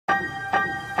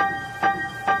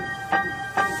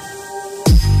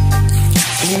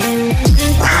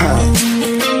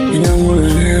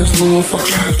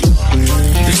motherfucker.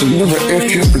 It's another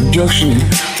FQ production,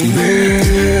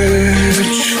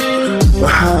 bitch.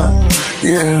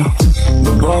 Yeah.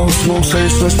 The boss smoke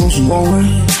taste, let's smoke some bowling.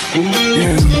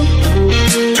 Yeah.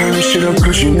 Turn this shit up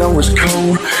cause you know it's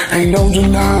cold. Ain't no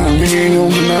denying me, ain't no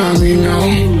denying me, no.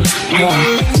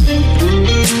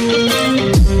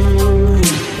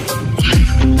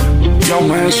 Yo,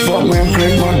 man, as fuck, man,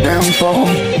 play my downfall.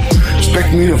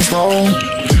 Expect me to fall,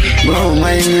 but I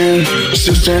remain, man,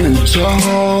 still standing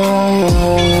tall,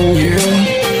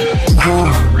 yeah.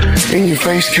 In your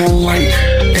face, kinda like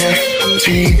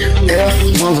FTF,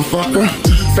 motherfucker.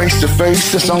 Face to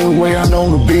face, that's the only way I know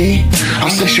to be. I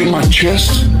say shit in my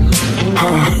chest,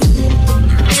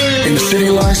 In the city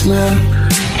lights, man,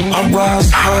 I rise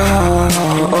high,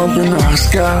 up in the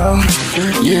sky,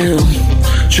 yeah.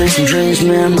 Chasing dreams,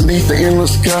 man, beneath the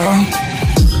endless sky.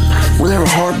 With every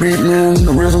heartbeat, man,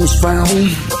 the rhythm's found.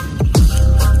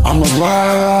 I'm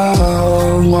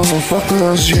alive,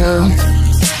 motherfuckers, yeah.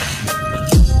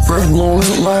 FoReVeR blowing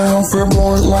it loud, FoReVeR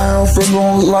blowing it loud, FoReVeR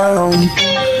blowing it loud,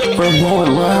 FoReVeR blowing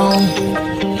it loud.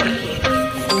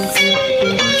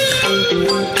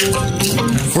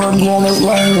 FoReVeR blowing it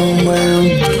loud, man,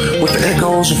 with the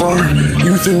echoes of our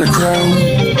youth in the crowd.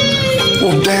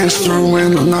 We'll dance through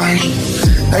in the night,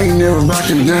 ain't never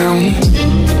backing down.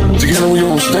 Together we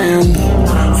gon' stand.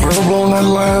 FoReVeR blowing that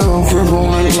loud, FoReVeR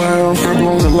blowing it loud, FoReVeR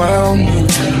blowing it loud,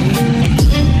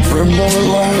 FoReVeR blowing it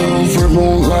loud, FoReVeR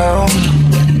blowing it loud.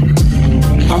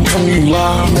 I'm coming to you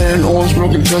live, man, Owensboro,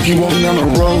 Kentucky, walking down the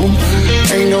road.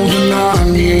 Ain't no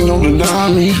denying me, ain't no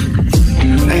denying me,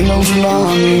 ain't no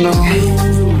denying me, no.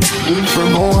 FoReVeR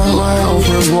blowing it loud,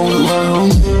 FoReVeR blowing it loud.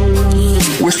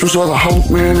 Whispers of the hope,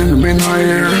 man, in the midnight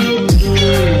air.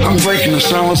 I'm breaking the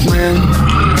silence, man.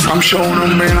 I'm showing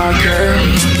them, man, I care.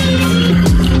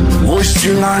 Voices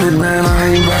united, man, I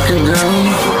ain't backing down.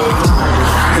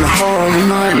 In the heart of the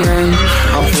night, man,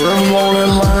 I'm FoReVeR blowing it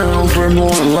loud, FoReVeR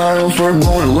blowing it loud, FoReVeR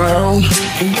blowing it loud,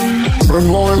 FoReVeR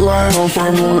blowing it loud,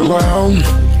 FoReVeR blowing it loud,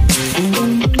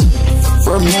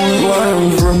 FoReVeR blowing it loud,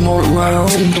 FoReVeR blowing it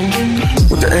loud.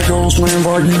 With the echoes, man, of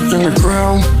our youth in the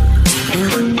crowd.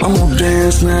 I'm gonna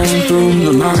dance, man, through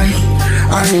the night.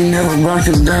 I ain't never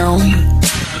backing down.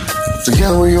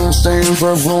 Together we gon' stand,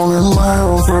 FoReVeR blowing it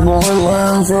loud, FoReVeR blowing it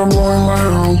loud, FoReVeR blowing it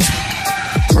loud,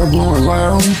 FoReVeR blowing it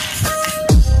loud.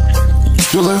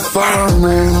 Feel that fire,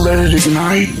 man, let it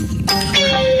ignite.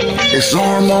 It's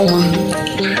our moment,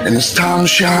 and it's time to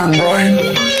shine bright.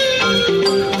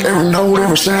 Every note,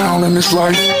 every sound in this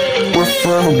life, we're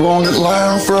FoReVeR blowing it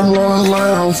loud, FoReVeR blowing it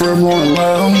loud, FoReVeR blowing it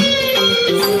loud,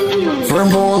 FoReVeR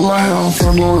blowing it loud,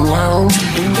 FoReVeR blowing it loud,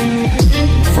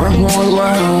 FoReVeR blowing it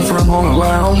loud, FoReVeR blowing it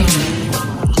loud,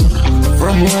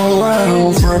 FoReVeR blowing it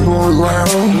loud, FoReVeR blowing it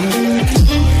loud.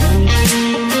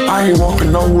 I ain't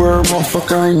walking nowhere,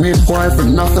 motherfucker, I ain't being quiet for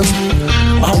nothing.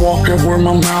 I walk everywhere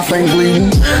my mouth ain't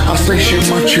bleeding. I say shit in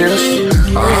my chest.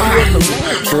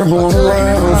 FoReVeR blowing it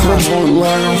loud, FoReVeR blowing it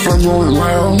loud, FoReVeR blowing it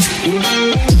loud,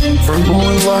 FoReVeR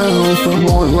blowing it loud, FoReVeR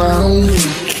blowing it loud,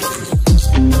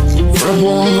 FoReVeR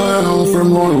blowing it loud, FoReVeR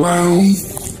blowing it loud.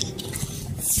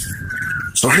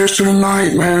 So here's to the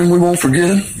night, man, we won't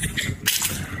forget.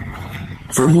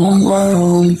 FoReVeR blowing it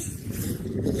loud.